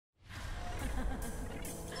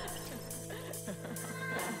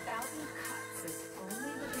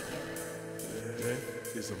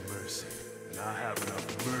is a mercy, and I have enough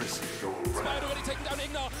mercy. Spider already taken down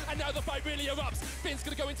Ignar, and now the fight really erupts. Finn's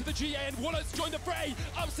gonna go into the GA, and Waller's joined the fray.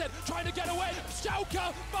 Upset, trying to get away.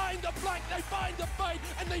 Schalke find the flank, they find the fight,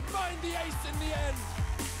 and they find the ace in the end.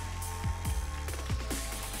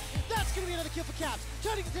 That's going to be another kill for Caps.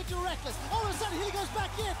 Turning his attention to Rekkles. All of a sudden, he goes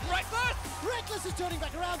back in. Rekkles is turning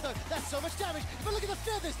back around, though. That's so much damage. But look at the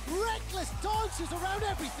feathers. Rekkles dances around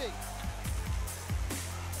everything.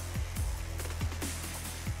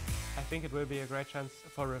 I think it will be a great chance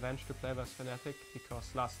for revenge to play with Fnatic, because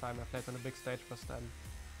last time I played on a big stage was them.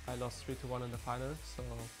 I lost 3-1 in the final, so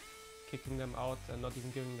kicking them out and not even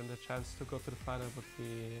giving them the chance to go to the final would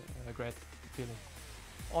be a great feeling.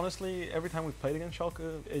 Honestly, every time we've played against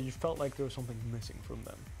Schalke, it felt like there was something missing from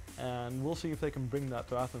them. And we'll see if they can bring that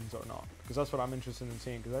to Athens or not, because that's what I'm interested in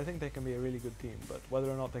seeing, because I think they can be a really good team, but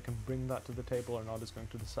whether or not they can bring that to the table or not is going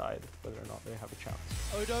to decide whether or not they have a chance.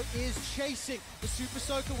 Odo is chasing. The Super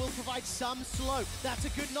Soaker will provide some slow. That's a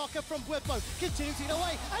good knockup from Bwipo. Continuing to get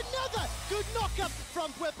away. Another good knockup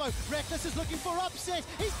from Bwipo. Rekkles is looking for upset.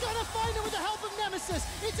 He's gonna find it with the help of Nemesis.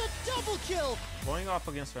 It's a double kill. Going up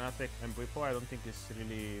against Fnatic and Bwipo, I don't think is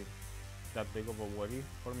really that big of a worry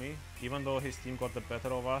for me. Even though his team got the better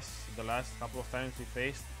of us the last couple of times we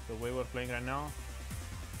faced, the way we're playing right now,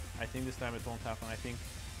 I think this time it won't happen. I think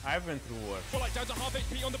I've been through worse. Well, like down to half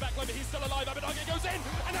HP on the back line, but he's still alive. Abadage goes in,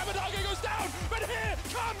 and Abadage goes down. But here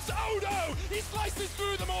comes Odo. He slices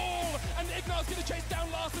through them all, and Ignar's going to chase down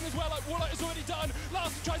Larson as well. Like Warlock is already done.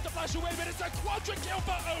 Larson tries to flash away, but it's a quadra kill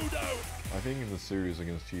for Odo. I think in the series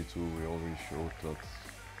against G2, we already showed that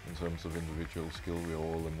in terms of individual skill, we're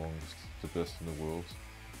all amongst the best in the world.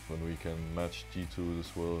 When we can match G2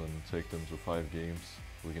 as well and take them to 5 games,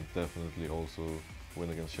 we can definitely also win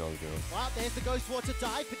against Schalke. Well, there's the Ghost Water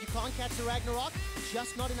dive, but you can't catch the Ragnarok.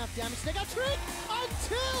 Just not enough damage. They got Trick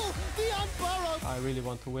until the Unburrowed. I really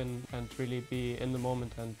want to win and really be in the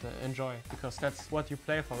moment and enjoy, because that's what you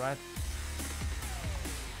play for, right?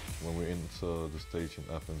 When we enter the stage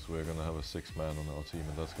in Athens, we're going to have a 6-man on our team,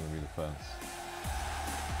 and that's going to be the fans.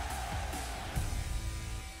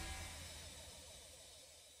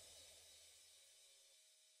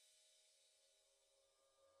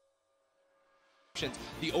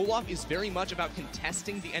 The Olaf is very much about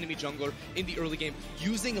contesting the enemy jungler in the early game,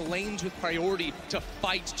 using lanes with priority to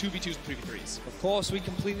fight 2v2s and 3v3s. Of course, we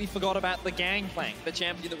completely forgot about the Gangplank, the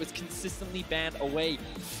champion that was consistently banned away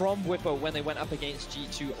from Bwipo when they went up against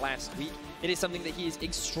G2 last week. It is something that he is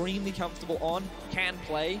extremely comfortable on, can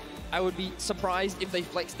play. I would be surprised if they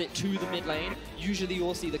flexed it to the mid lane. Usually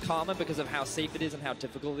you'll see the Karma because of how safe it is and how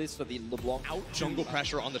difficult it is for the LeBlanc. Out jungle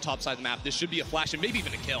pressure on the top side of the map. This should be a flash and maybe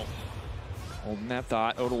even a kill. Holding that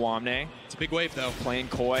thought, Odoamne. It's a big wave though. Playing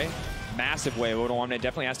coy. Massive wave. Odoamne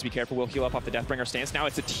definitely has to be careful. Will heal up off the Deathbringer stance. Now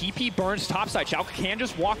it's a TP burns topside. Schalke can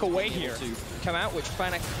just walk away here. To come out, which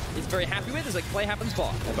Fnatic is very happy with, as like play happens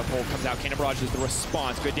far. But Pole comes out. Cannon Barrage is the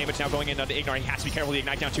response. Good damage now going in onto Ignar. He has to be careful. The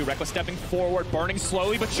Ignite down too. Rekkles stepping forward, burning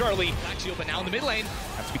slowly but surely. Black shield, but now in the mid lane.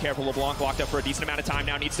 Has to be careful. LeBlanc locked up for a decent amount of time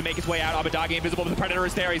now. Needs to make his way out. Abadage invisible, but the Predator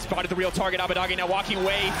is there. He's spotted the real target. Abadage now walking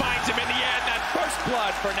away. Finds him in the end. That first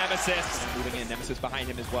blood for Nemesis. And moving in. Nemesis behind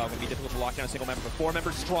him as well. Going to be difficult to lock down a single member. 4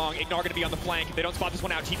 members strong. Ignar going to be on the flank. If they don't spot this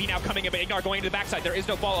one out, TP now coming in, but Ignar going into the backside. There is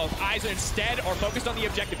no follow. Eyes instead are focused on the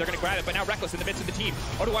objective. They're going to grab it, but now Rekkles in the midst of the team.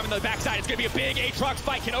 Odoamne on the backside. It's going to be a big Aatrox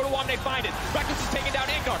fight. Can Odoamne find it? Rekkles is taking down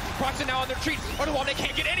Ignar. Proxen now on the retreat. Odoamne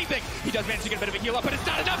can't get anything. He does manage to get a bit of a heal up, but it's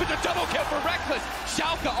not enough. It's a double kill for Rekkles.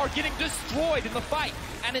 Schalke are getting destroyed in the fight.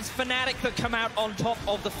 And it's Fnatic that come out on top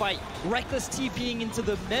of the fight. Rekkles TPing into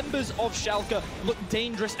the members of Schalke looked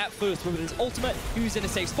dangerous at first, but with his ultimate, he was in a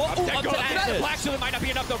safe spot. Up to that. Black Shield might not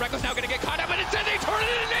be enough though. Rekkles now going to get caught up, but instead they turn it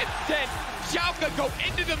in an instant. Schalke go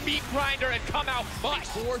into the meat grinder and come out flush.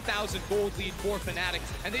 4,000 gold lead for Fnatic,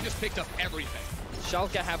 and they just picked up everything.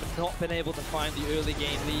 Schalke have not been able to find the early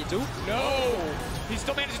game lead. Ooh. No! He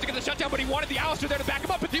still manages to get the shutdown, but he wanted the Alistair there to back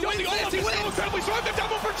him up. But the Olaf is still incredibly strong. The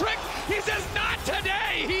double for Trick. He says, not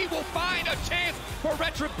today! He will find a chance for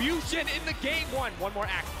retribution in the game one. One more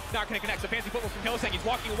act. Not going to connect. The fancy footwork from Hillsang. He's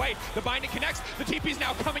walking away. The binding connects. The TP's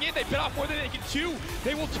now coming in. They bit off more than they can chew.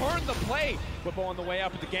 They will turn the play. Whippo on the way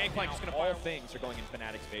up, but the Gangplank is going to fire. All things are going in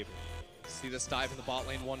Fnatic's favor. See this dive in the bot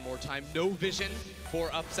lane one more time. No vision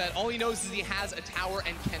for Upset. All he knows is he has a tower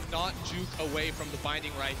and cannot juke away from the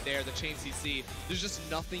binding right there, the chain CC. There's just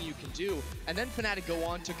nothing you can do. And then Fnatic go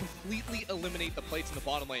on to completely eliminate the plates in the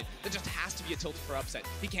bottom lane. There just has to be a tilt for Upset.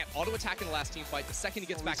 He can't auto-attack in the last team fight. The second he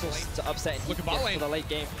gets back to lane. To Upset and look at bot lane for the late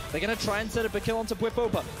game. They're going to try and set up a kill onto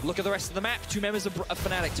Bwipo, but look at the rest of the map. 2 members of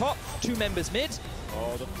Fnatic top, 2 members mid.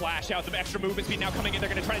 Oh, the flash out, the extra movement speed now coming in. They're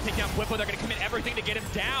going to try to take down Bwipo. They're going to commit everything to get him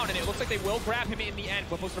down. And it looks like They will grab him in the end.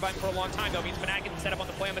 Whipple's surviving for a long time, though. Means Fnatic gets set up on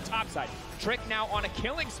the play on the top side. Trick now on a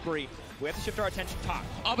killing spree. We have to shift our attention top.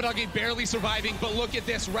 Abbedagge barely surviving, but look at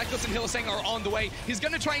this. Rekkles and Hylissang are on the way. He's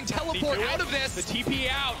going to try and teleport out of this. The TP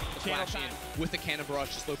out. Flash in with the cannon barrage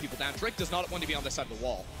to slow people down. Trick does not want to be on this side of the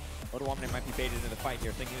wall. odoamne might be baited into the fight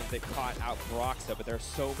here, thinking that they've caught out Broxah, but there are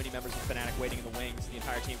so many members of Fnatic waiting in the wings. The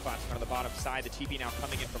entire team collapsing on the bottom side. The TP now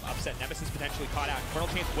coming in from Upset. Nemesis potentially caught out. Infernal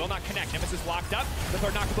Chains will not connect. Nemesis locked up. The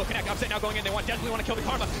third knock will connect. Upset now going in. They desperately want to kill the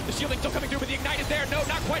Karma. The shielding still coming through, but the Ignite is there. No,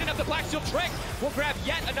 not quite enough. The Black Shield Trick will grab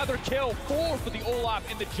yet another kill. 4 for the Olaf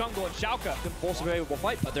in the jungle, and Schalke can force a available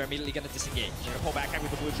fight, but they're immediately going to disengage. They're going to pull back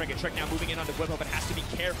with the blue trinket. Trick now moving in onto Whippo, but has to be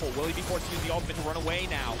careful. Will he be forced to use the ultimate to run away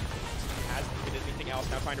now? Hasn't been anything else.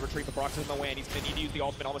 Now trying to retreat, but Broxah's in the way, and he's going to need to use the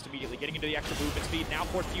ultimate almost immediately. Getting into the extra movement speed. Now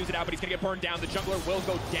forced to use it out, but he's going to get burned down. The jungler will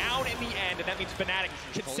go down in the end, and that means Fnatic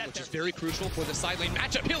can set which is very crucial for the side lane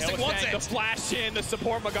matchup. Hylissang wants it. The flash in, the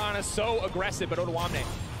support Magana is so aggressive, but odoamne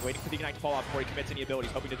waiting for the Ignite to fall off before he commits any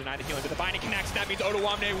abilities, hoping to deny the healing, but the binding connects. That means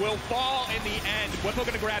odoamne will fall in the end. Whippo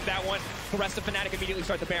going to grab that one. The rest of Fnatic immediately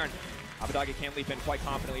start the Baron. Abbedagge can't leap in quite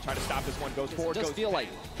confidently, trying to stop this one. Goes forward, It does feel like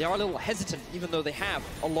they are a little hesitant, even though they have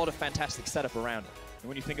a lot of fantastic setup around it. And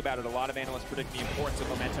when you think about it, a lot of analysts predict the importance of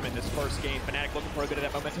momentum in this first game. Fnatic looking for a bit of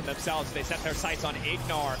that momentum themselves. They set their sights on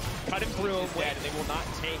Ignar, cut him through instead, and they will not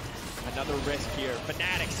take another risk here.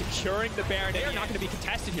 Fnatic securing the Baron. They're not going to be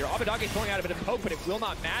contested here. Abbedagge throwing out a bit of poke, but it will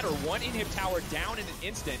not matter. One inhib tower down in an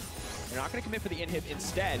instant. They're not going to commit for the inhib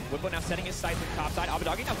instead. Whippo now setting his sights on the top side.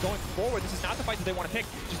 Abbedagge now going forward. This is not the fight that they want to pick.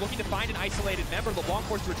 Just looking to find an isolated member. The long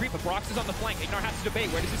force to retreat, but Brox is on the flank. Ignar has to debate.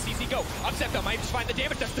 Where does his CC go? Upset though, might just find the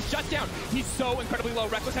damage. That's the shutdown. He's so incredibly low.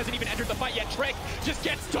 Rekkles hasn't even entered the fight yet. Trick just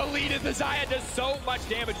gets deleted. The Xayah does so much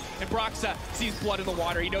damage. And Broxah sees blood in the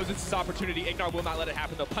water. He knows it's his opportunity. Ignar will not let it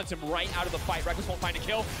happen though. Punts him right out of the fight. Rekkles won't find a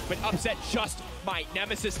kill, but Upset just might.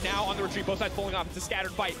 Nemesis now on the retreat. Both sides pulling off. It's a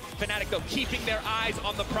scattered fight. Fnatic though keeping their eyes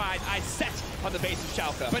on the prize. Eyes set on the base of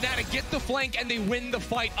Schalke. Fnatic get the flank and they win the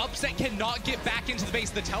fight. Upset cannot get back into the base.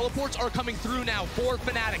 The teleports are coming through now for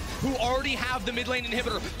Fnatic, who already have the mid lane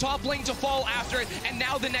inhibitor. Top lane to fall after it, and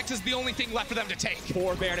now the Nex is the only thing left for them to take.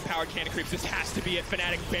 4 Baron and powered cannon creeps. This has to be it.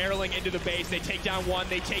 Fnatic barreling into the base. They take down 1,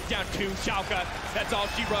 they take down 2. Schalke, that's all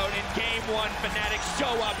she wrote. In game 1, Fnatic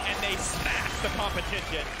show up and they smash the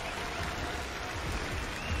competition.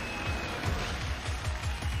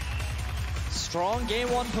 Strong game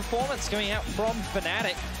 1 performance going out from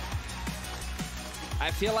Fnatic. I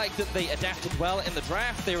feel like that they adapted well in the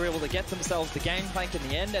draft. They were able to get themselves the gangplank in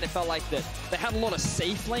the end, and it felt like that they had a lot of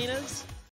safe laners